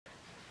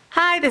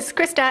Hi, this is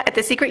Krista at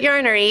the Secret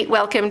Yarnery.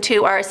 Welcome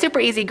to our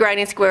super easy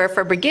grinding square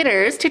for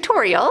beginners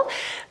tutorial.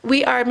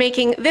 We are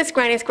making this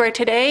grinding square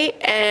today,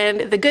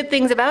 and the good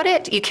things about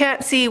it, you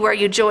can't see where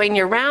you join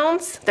your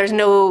rounds. There's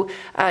no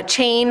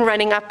chain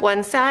running up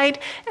one side,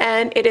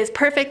 and it is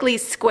perfectly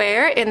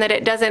square in that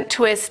it doesn't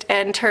twist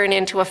and turn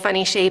into a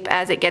funny shape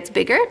as it gets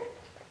bigger.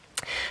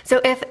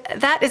 So if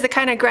that is the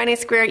kind of grinding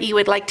square you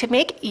would like to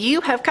make,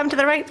 you have come to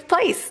the right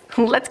place.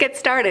 Let's get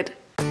started.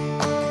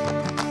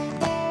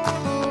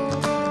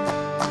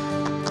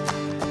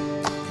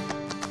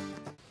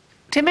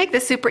 To make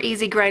this super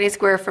easy grinding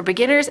square for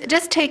beginners,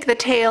 just take the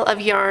tail of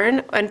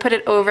yarn and put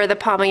it over the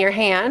palm of your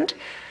hand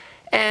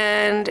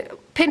and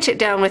pinch it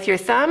down with your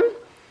thumb.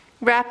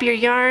 Wrap your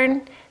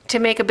yarn to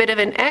make a bit of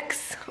an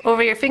X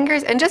over your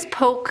fingers and just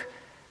poke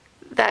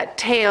that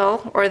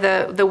tail or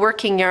the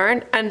working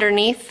yarn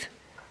underneath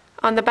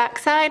on the back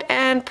side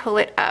and pull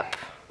it up.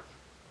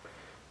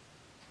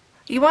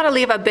 You want to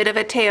leave a bit of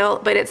a tail,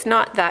 but it's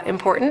not that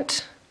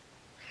important.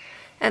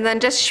 And then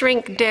just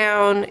shrink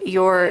down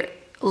your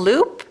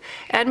loop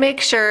and make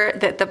sure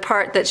that the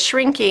part that's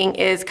shrinking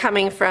is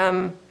coming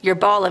from your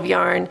ball of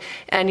yarn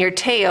and your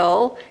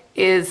tail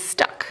is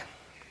stuck.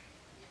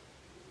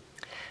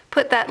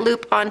 Put that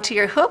loop onto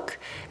your hook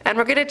and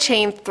we're going to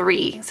chain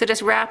 3. So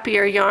just wrap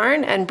your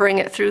yarn and bring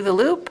it through the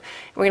loop.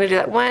 We're going to do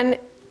that 1,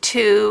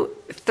 2,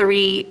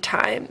 3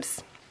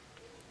 times.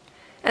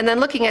 And then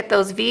looking at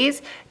those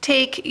V's,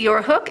 take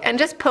your hook and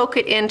just poke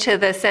it into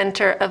the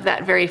center of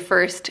that very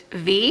first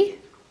V.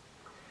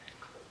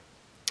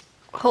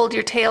 Hold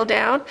your tail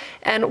down,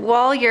 and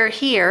while you're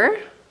here,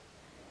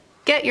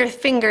 get your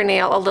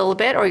fingernail a little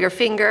bit, or your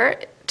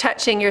finger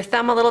touching your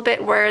thumb a little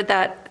bit where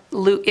that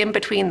loop in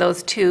between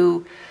those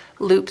two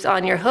loops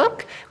on your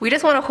hook. We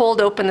just want to hold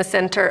open the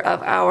center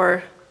of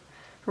our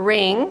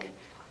ring.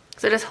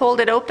 So just hold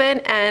it open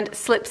and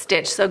slip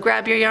stitch. So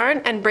grab your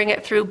yarn and bring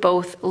it through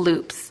both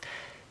loops.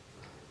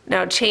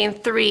 Now chain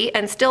 3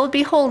 and still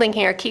be holding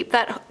here.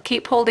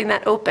 Keep holding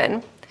that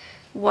open.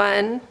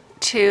 1,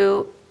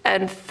 2,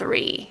 and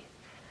 3.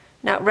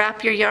 Now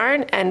wrap your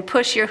yarn and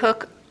push your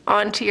hook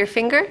onto your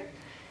finger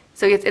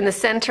so it's in the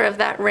center of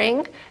that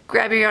ring.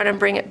 Grab your yarn and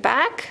bring it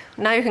back.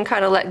 Now you can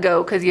kind of let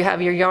go because you have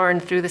your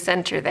yarn through the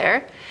center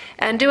there.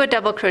 And do a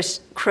double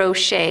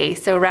crochet.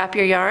 So wrap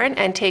your yarn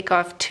and take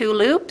off 2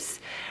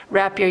 loops.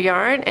 Wrap your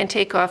yarn and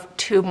take off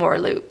 2 more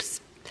loops.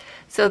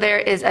 So there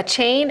is a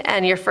chain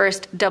and your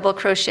first double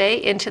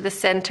crochet into the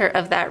center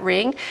of that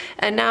ring.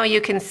 And now you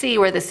can see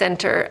where the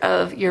center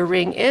of your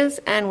ring is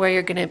and where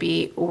you're going to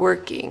be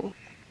working.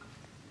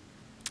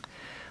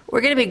 We're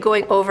going to be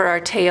going over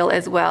our tail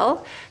as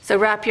well. So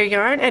wrap your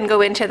yarn and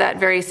go into that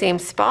very same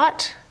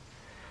spot.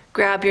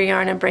 Grab your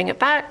yarn and bring it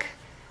back.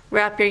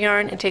 Wrap your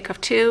yarn and take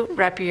off 2.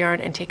 Wrap your yarn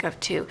and take off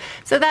 2.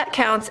 So that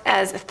counts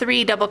as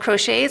 3 double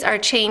crochets. Our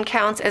chain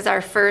counts as our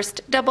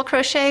first double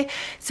crochet.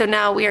 So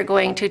now we are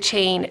going to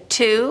chain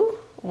 2,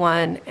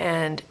 1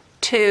 and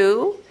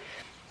 2,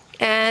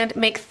 and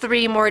make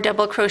 3 more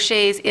double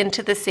crochets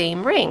into the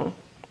same ring.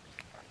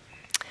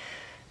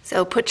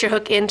 So put your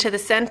hook into the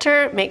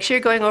center, make sure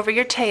you're going over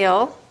your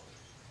tail.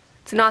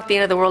 It's not the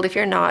end of the world if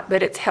you're not,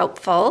 but it's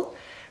helpful.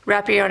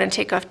 Wrap your yarn and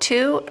take off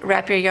 2,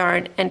 wrap your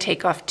yarn and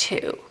take off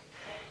 2.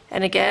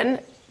 And again,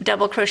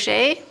 double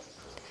crochet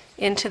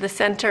into the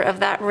center of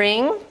that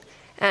ring,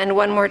 and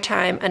one more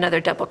time,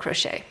 another double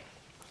crochet.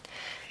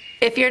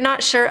 If you're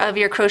not sure of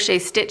your crochet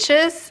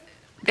stitches,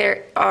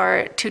 there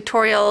are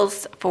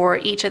tutorials for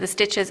each of the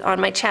stitches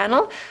on my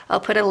channel. I'll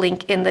put a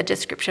link in the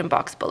description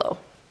box below.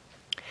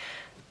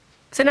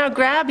 So now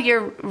grab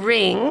your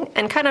ring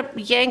and kind of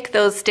yank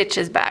those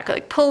stitches back,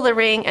 like pull the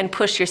ring and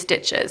push your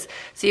stitches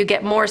so you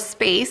get more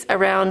space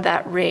around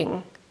that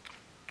ring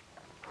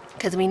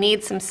because we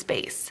need some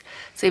space.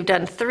 So you've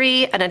done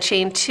 3 and a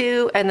chain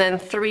 2 and then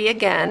 3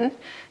 again.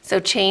 So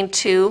chain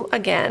 2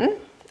 again,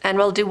 and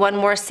we'll do one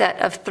more set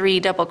of 3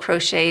 double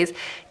crochets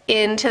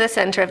into the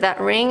center of that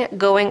ring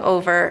going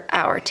over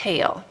our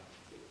tail.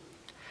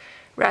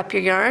 Wrap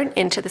your yarn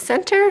into the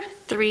center,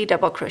 3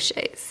 double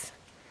crochets.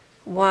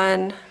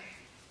 1,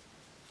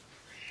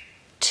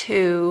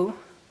 2,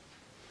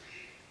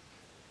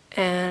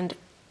 and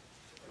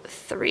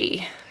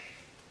 3.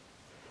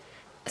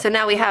 So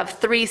now we have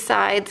 3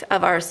 sides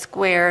of our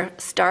square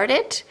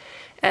started,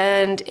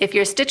 and if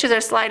your stitches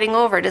are sliding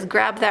over, just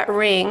grab that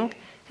ring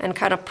and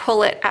kind of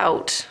pull it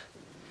out.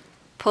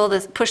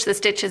 Push the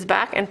stitches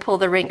back and pull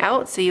the ring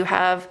out so you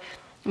have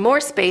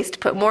more space to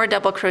put more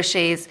double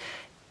crochets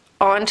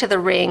onto the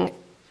ring,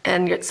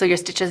 and so your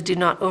stitches do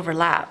not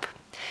overlap.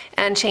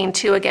 And chain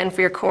 2 again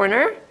for your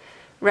corner.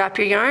 Wrap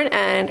your yarn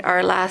and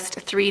our last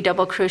 3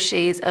 double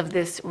crochets of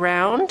this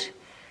round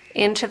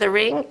into the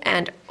ring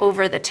and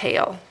over the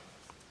tail.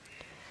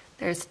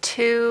 There's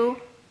 2,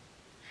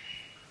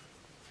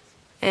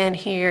 and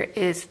here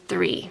is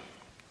 3.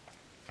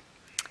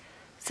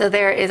 So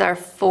there is our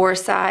 4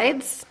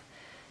 sides,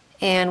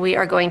 and we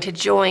are going to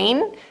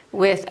join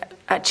with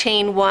a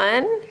chain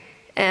 1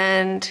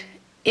 and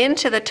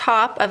into the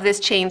top of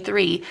this chain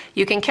 3.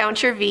 You can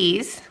count your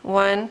V's,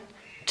 1,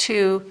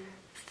 2,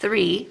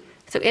 3.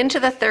 So into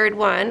the third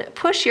one,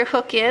 push your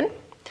hook in.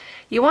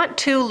 You want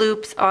 2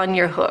 loops on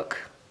your hook.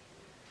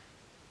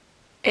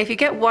 If you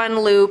get 1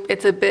 loop,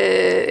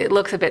 it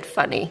looks a bit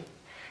funny.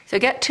 So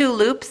get 2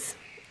 loops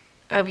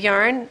of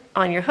yarn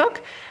on your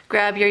hook,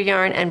 grab your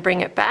yarn and bring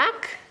it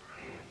back,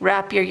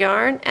 wrap your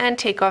yarn and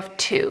take off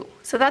 2.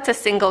 So that's a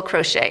single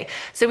crochet.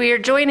 So we are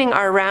joining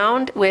our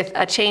round with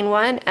a chain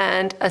 1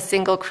 and a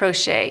single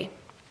crochet.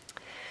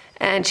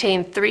 And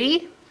chain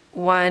 3,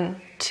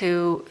 1,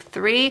 2,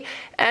 3,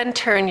 and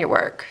turn your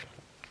work.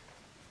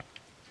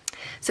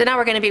 So now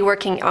we're going to be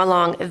working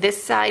along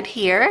this side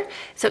here.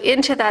 So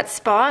into that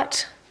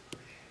spot,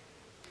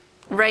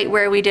 right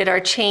where we did our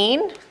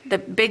chain, the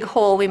big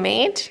hole we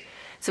made.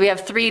 So we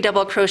have 3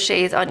 double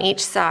crochets on each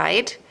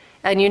side.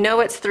 And you know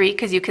it's 3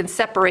 because you can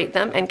separate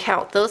them and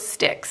count those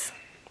sticks.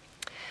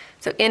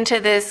 So into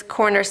this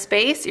corner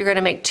space, you're going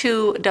to make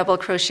 2 double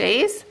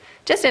crochets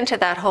just into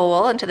that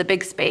hole, into the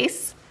big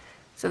space.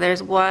 So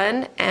there's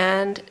 1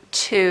 and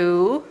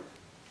 2,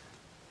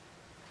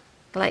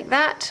 like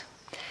that.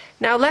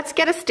 Now let's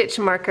get a stitch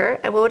marker,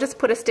 and we'll just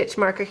put a stitch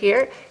marker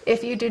here.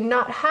 If you do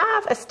not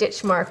have a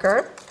stitch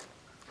marker,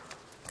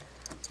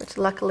 which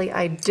luckily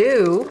I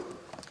do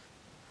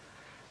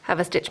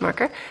have a stitch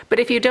marker, but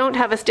if you don't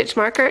have a stitch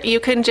marker, you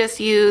can just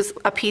use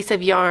a piece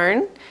of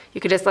yarn. You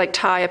could just like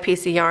tie a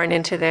piece of yarn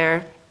into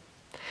there,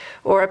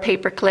 or a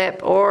paper clip,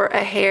 or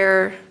a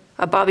hair,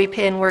 a bobby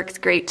pin works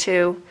great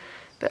too.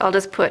 But I'll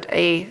just put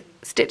a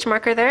stitch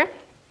marker there.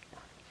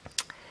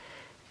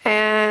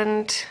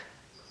 And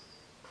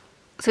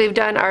so we've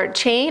done our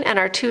chain and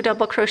our 2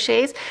 double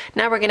crochets.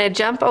 Now we're going to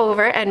jump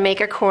over and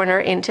make a corner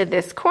into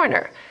this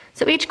corner.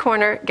 So each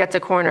corner gets a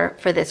corner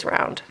for this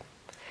round.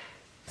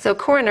 So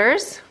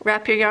corners,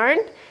 wrap your yarn,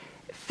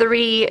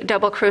 3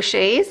 double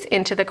crochets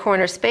into the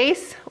corner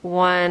space.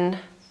 1,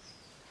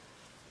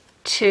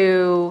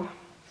 2,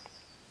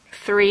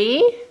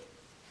 3.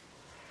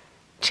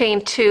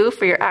 Chain 2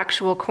 for your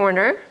actual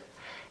corner,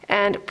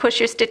 and push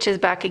your stitches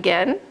back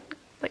again.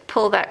 Like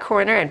pull that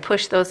corner and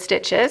push those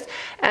stitches,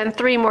 and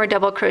 3 more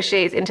double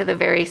crochets into the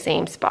very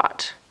same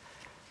spot.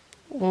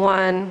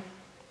 1,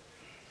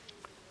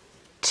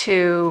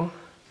 2,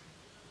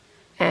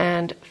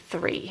 and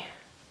 3.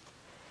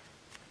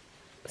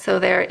 So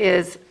there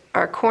is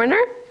our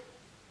corner.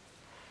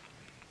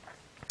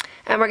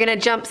 And we're going to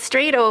jump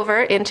straight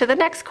over into the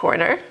next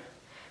corner.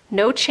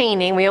 No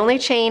chaining, we only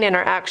chain in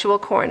our actual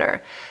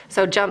corner.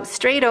 So jump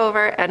straight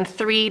over and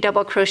 3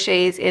 double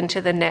crochets into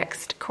the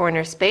next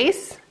corner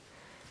space.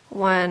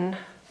 1,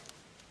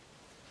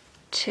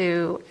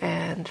 2,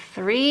 and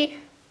 3.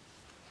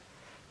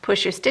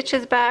 Push your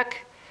stitches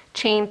back,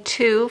 chain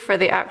 2 for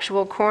the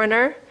actual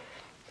corner,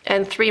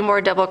 and 3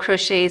 more double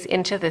crochets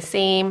into the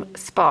same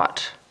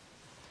spot.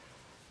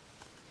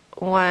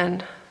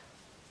 1,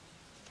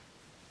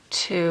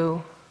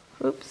 2,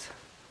 oops,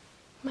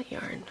 my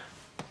yarn,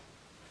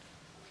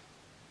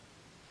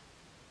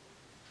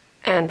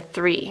 and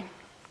 3.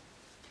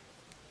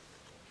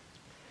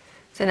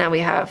 So now we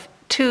have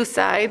 2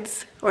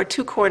 sides or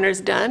 2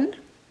 corners done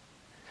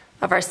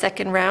of our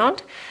second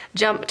round.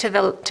 Jump to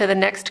the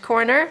next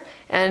corner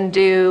and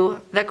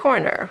do the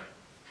corner.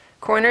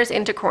 Corners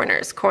into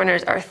corners.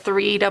 Corners are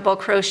 3 double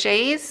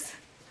crochets,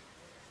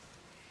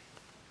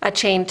 a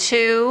chain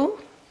 2,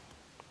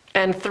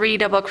 and 3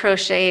 double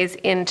crochets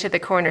into the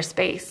corner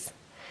space.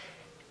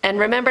 And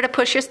remember to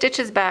push your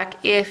stitches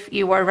back if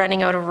you are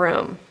running out of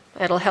room.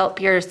 It'll help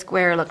your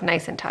square look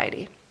nice and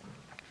tidy.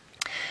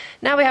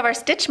 Now we have our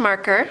stitch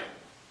marker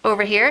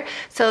over here,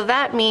 so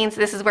that means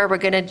this is where we're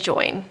going to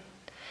join.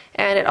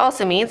 And it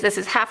also means this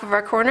is half of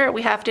our corner.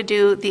 We have to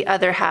do the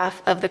other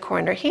half of the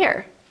corner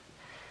here.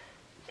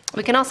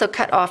 We can also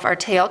cut off our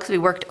tail because we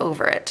worked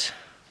over it.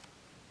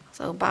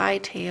 So by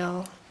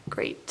tail,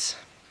 great.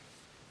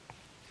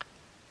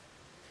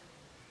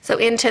 So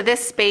into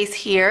this space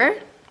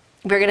here,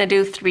 we're going to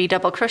do 3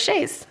 double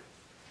crochets.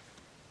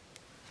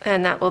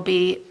 And that will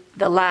be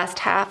the last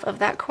half of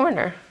that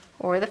corner,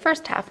 or the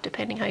first half,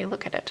 depending how you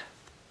look at it.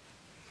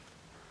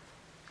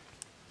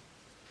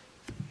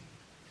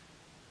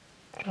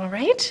 All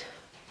right,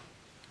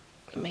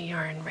 get my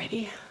yarn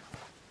ready.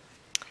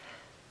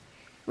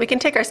 We can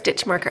take our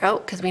stitch marker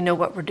out because we know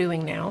what we're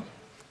doing now.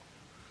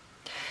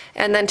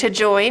 And then to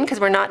join,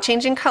 because we're not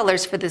changing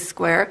colors for this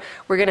square,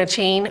 we're going to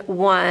chain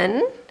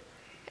 1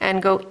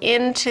 and go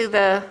into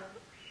the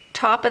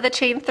top of the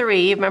chain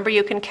 3. Remember,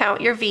 you can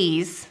count your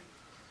V's.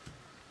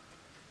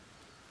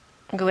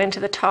 Go into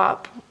the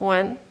top,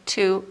 1,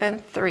 2,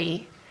 and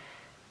 3.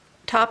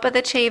 Top of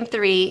the chain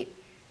 3,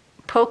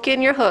 poke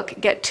in your hook,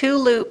 get 2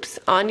 loops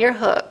on your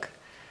hook,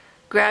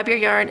 grab your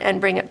yarn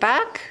and bring it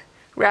back,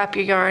 wrap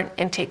your yarn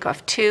and take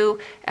off 2,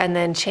 and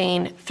then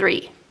chain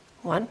 3.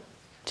 1,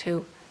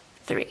 2,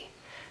 3.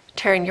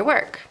 Turn your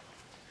work.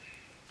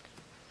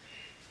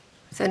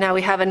 So now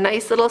we have a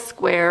nice little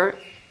square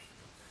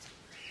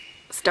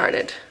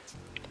started.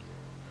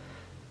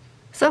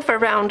 So for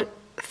round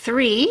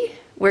 3,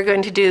 we're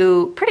going to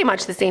do pretty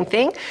much the same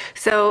thing.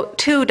 So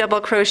 2 double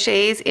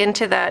crochets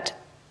into that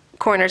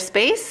corner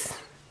space,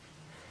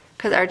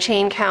 because our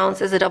chain counts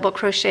as a double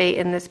crochet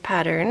in this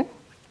pattern,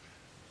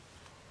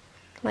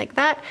 like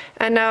that.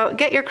 And now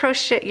get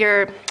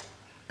your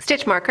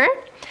stitch marker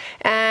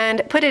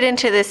and put it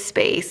into this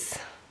space.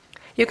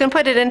 You can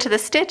put it into the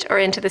stitch or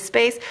into the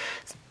space.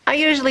 I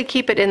usually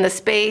keep it in the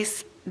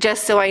space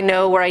just so I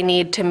know where I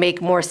need to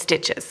make more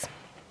stitches.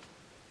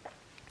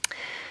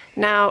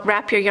 Now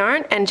wrap your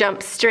yarn and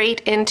jump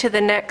straight into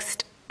the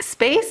next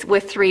space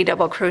with 3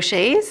 double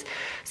crochets.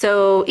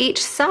 So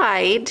each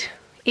side,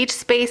 each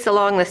space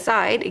along the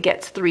side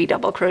gets 3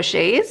 double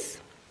crochets.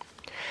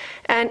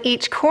 And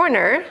each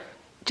corner,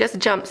 just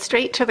jump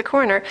straight to the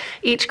corner,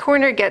 each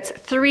corner gets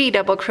 3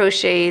 double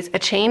crochets, a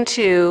chain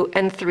 2,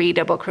 and 3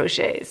 double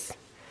crochets.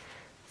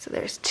 So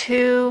there's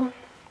 2,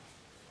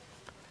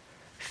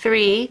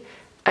 3,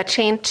 a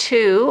chain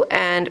 2,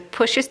 and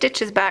push your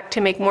stitches back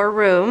to make more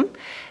room,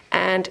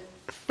 and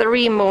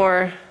 3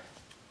 more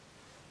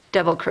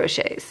double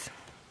crochets.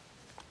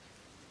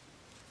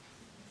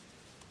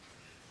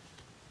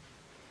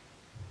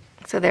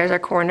 So there's our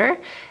corner,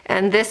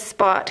 and this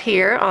spot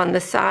here on the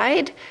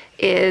side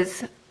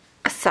is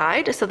a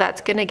side, so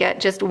that's going to get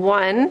just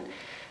 1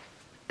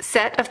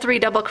 set of 3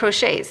 double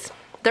crochets.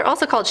 They're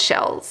also called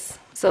shells.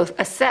 So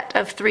a set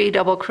of 3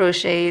 double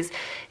crochets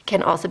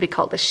can also be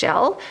called a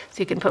shell.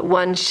 So you can put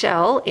 1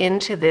 shell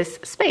into this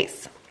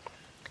space.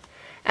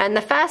 And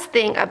the fast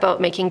thing about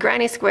making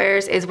granny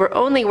squares is we're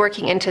only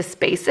working into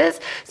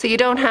spaces, so you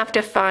don't have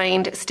to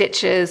find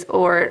stitches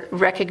or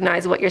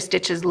recognize what your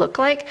stitches look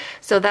like.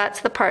 So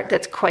that's the part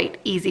that's quite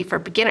easy for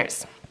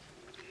beginners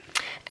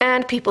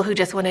and people who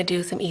just want to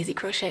do some easy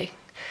crochet.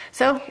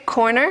 So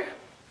corner,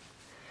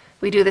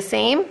 we do the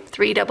same,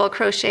 3 double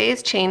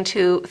crochets, chain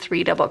 2,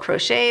 3 double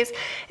crochets,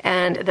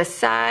 and the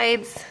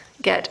sides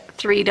get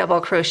 3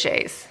 double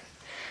crochets.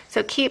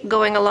 So keep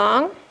going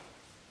along,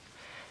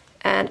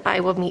 and I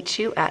will meet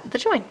you at the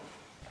join.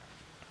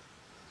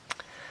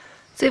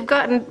 So we've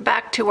gotten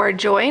back to our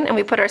join and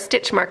we put our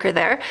stitch marker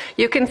there.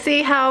 You can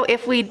see how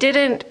if we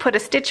didn't put a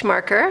stitch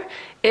marker,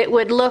 it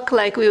would look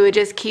like we would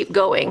just keep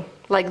going.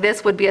 Like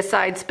this would be a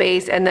side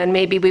space, and then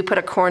maybe we put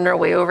a corner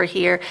way over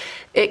here.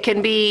 It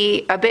can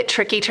be a bit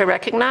tricky to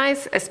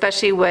recognize,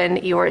 especially when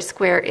your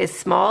square is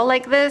small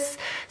like this.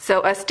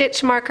 So a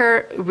stitch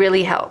marker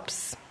really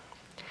helps.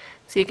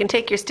 So you can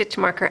take your stitch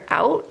marker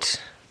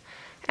out,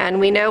 and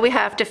we know we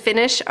have to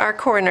finish our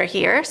corner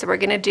here. So we're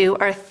going to do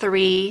our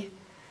 3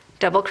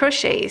 double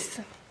crochets.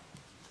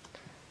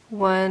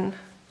 1,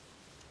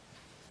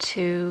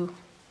 2,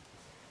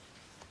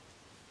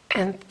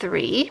 and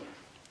 3.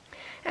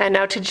 And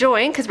now to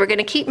join, because we're going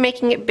to keep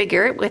making it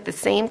bigger with the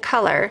same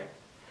color.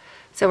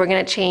 So we're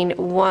going to chain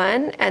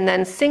 1 and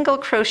then single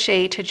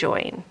crochet to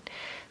join.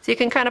 So you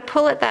can kind of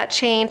pull at that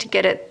chain to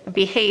get it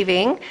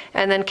behaving,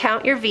 and then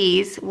count your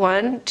V's,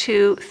 1,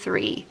 2,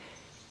 3.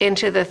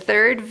 Into the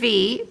 3rd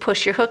V,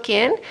 push your hook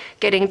in,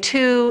 getting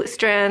 2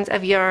 strands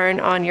of yarn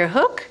on your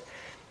hook.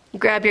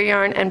 Grab your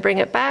yarn and bring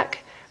it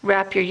back,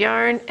 wrap your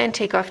yarn and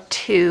take off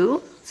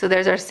 2. So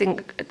there's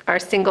our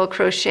single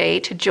crochet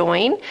to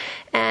join,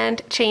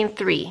 and chain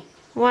 3.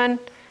 1,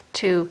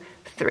 2,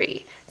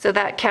 3. So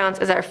that counts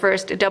as our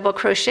first double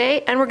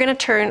crochet, and we're going to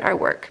turn our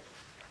work.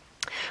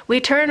 We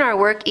turn our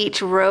work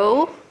each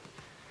row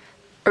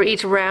or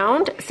each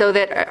round so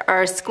that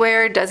our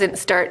square doesn't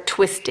start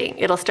twisting.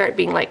 It'll start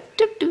being like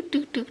do do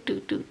do do do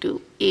do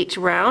do each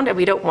round, and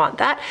we don't want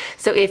that.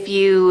 So if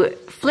you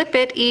flip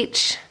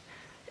it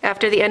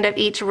after the end of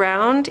each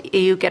round,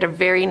 you get a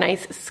very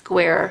nice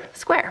square.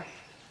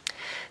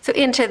 So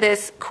into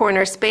this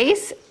corner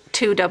space,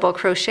 2 double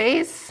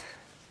crochets,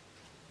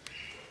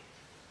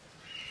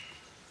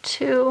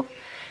 2.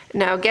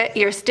 Now get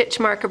your stitch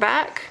marker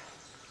back,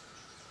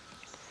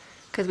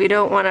 because we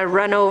don't want to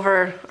run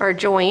over our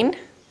join.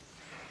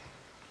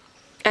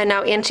 And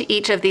now into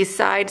each of these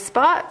side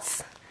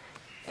spots,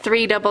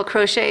 3 double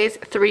crochets,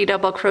 3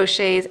 double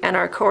crochets, and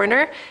our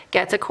corner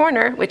gets a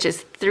corner, which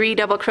is 3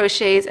 double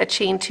crochets, a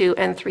chain 2,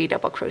 and 3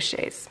 double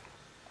crochets.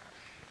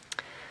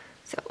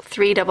 So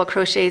 3 double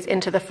crochets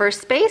into the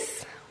first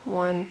space,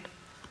 1,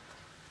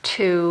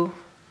 2,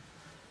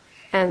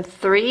 and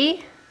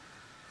 3.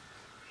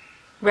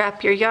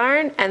 Wrap your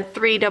yarn and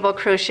 3 double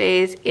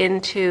crochets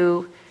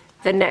into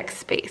the next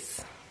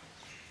space.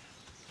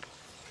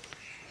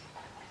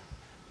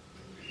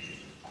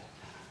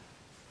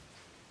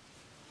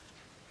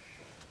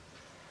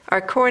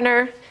 Our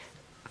corner,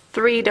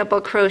 3 double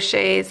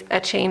crochets, a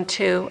chain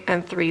 2,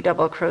 and 3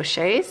 double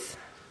crochets.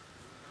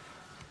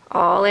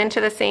 All into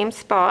the same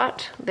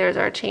spot. There's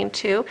our chain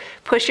 2.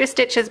 Push your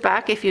stitches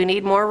back if you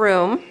need more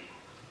room.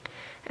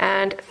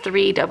 And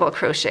 3 double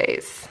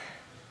crochets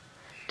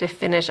to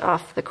finish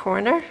off the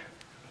corner.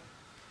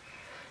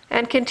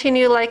 And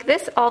continue like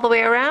this all the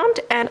way around,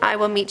 and I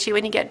will meet you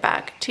when you get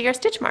back to your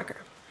stitch marker.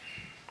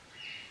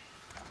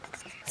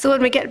 So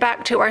when we get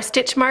back to our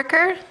stitch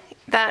marker,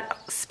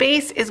 that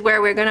space is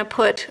where we're going to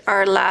put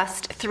our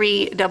last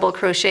 3 double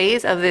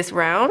crochets of this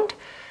round.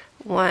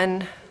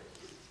 1,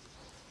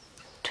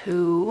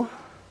 2,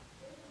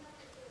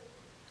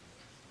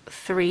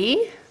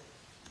 3.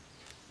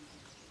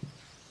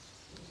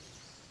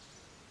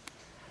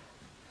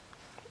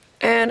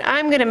 And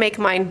I'm going to make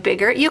mine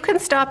bigger. You can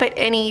stop at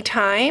any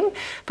time,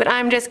 but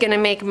I'm just going to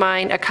make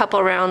mine a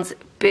couple rounds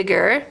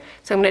bigger.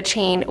 So I'm going to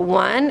chain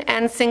 1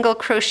 and single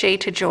crochet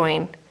to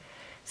join.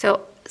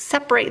 So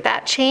separate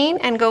that chain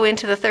and go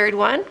into the third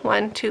one.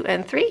 1, 2,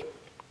 and 3.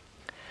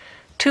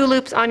 2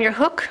 loops on your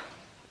hook,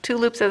 2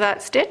 loops of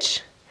that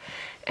stitch,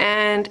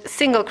 and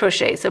single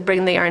crochet. So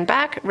bring the yarn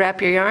back,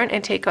 wrap your yarn,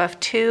 and take off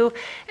 2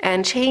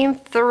 and chain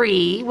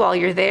 3 while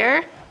you're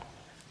there.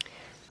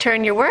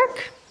 Turn your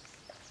work.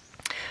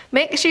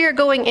 Make sure you're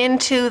going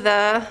into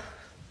the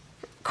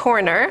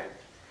corner.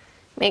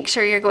 Make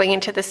sure you're going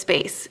into the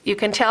space. You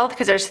can tell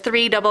because there's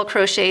 3 double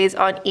crochets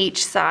on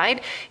each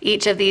side.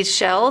 Each of these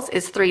shells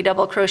is 3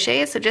 double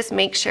crochets, so just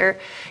make sure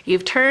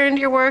you've turned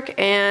your work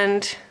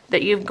and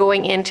that you're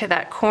going into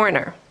that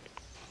corner.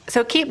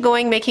 So keep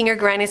going, making your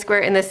granny square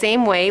in the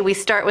same way. We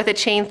start with a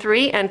chain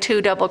 3 and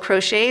 2 double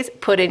crochets.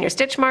 Put in your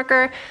stitch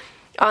marker.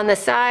 On the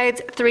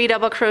sides, 3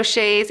 double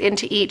crochets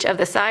into each of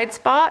the side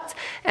spots,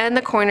 and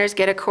the corners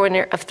get a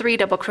corner of 3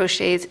 double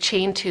crochets,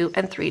 chain 2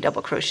 and 3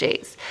 double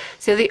crochets.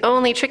 So the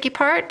only tricky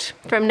part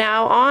from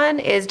now on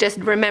is just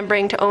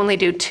remembering to only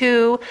do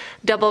 2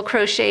 double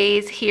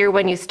crochets here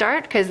when you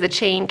start, because the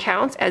chain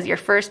counts as your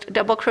first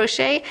double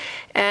crochet,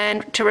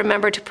 and to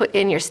remember to put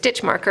in your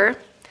stitch marker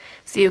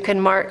so you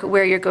can mark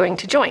where you're going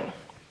to join.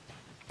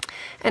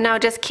 And now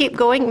just keep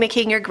going,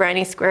 making your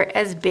granny square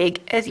as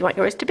big as you want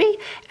yours to be.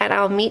 And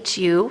I'll meet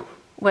you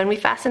when we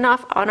fasten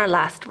off on our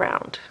last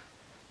round.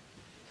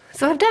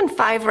 So I've done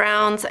 5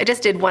 rounds. I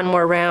just did 1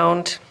 more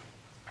round.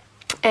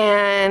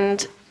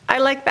 And I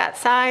like that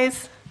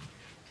size.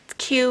 It's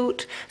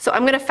cute. So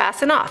I'm going to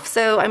fasten off.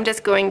 So I'm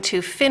just going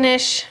to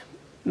finish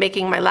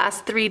making my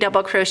last 3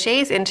 double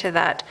crochets into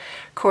that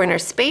corner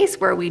space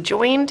where we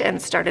joined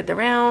and started the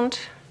round.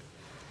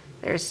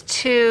 There's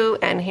 2,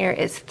 and here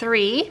is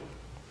 3.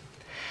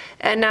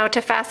 And now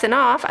to fasten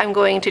off, I'm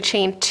going to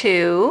chain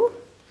 2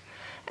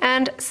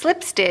 and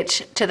slip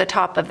stitch to the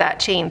top of that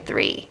chain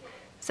 3.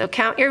 So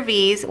count your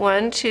V's,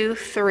 1, 2,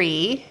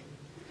 3.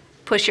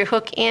 Push your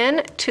hook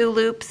in, 2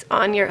 loops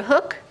on your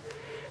hook.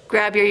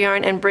 Grab your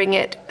yarn and bring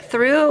it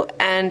through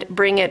and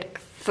bring it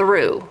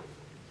through.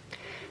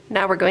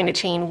 Now we're going to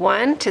chain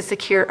 1 to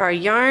secure our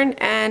yarn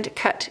and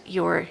cut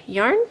your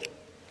yarn.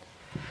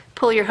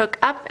 Pull your hook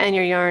up and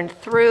your yarn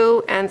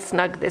through and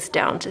snug this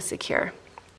down to secure.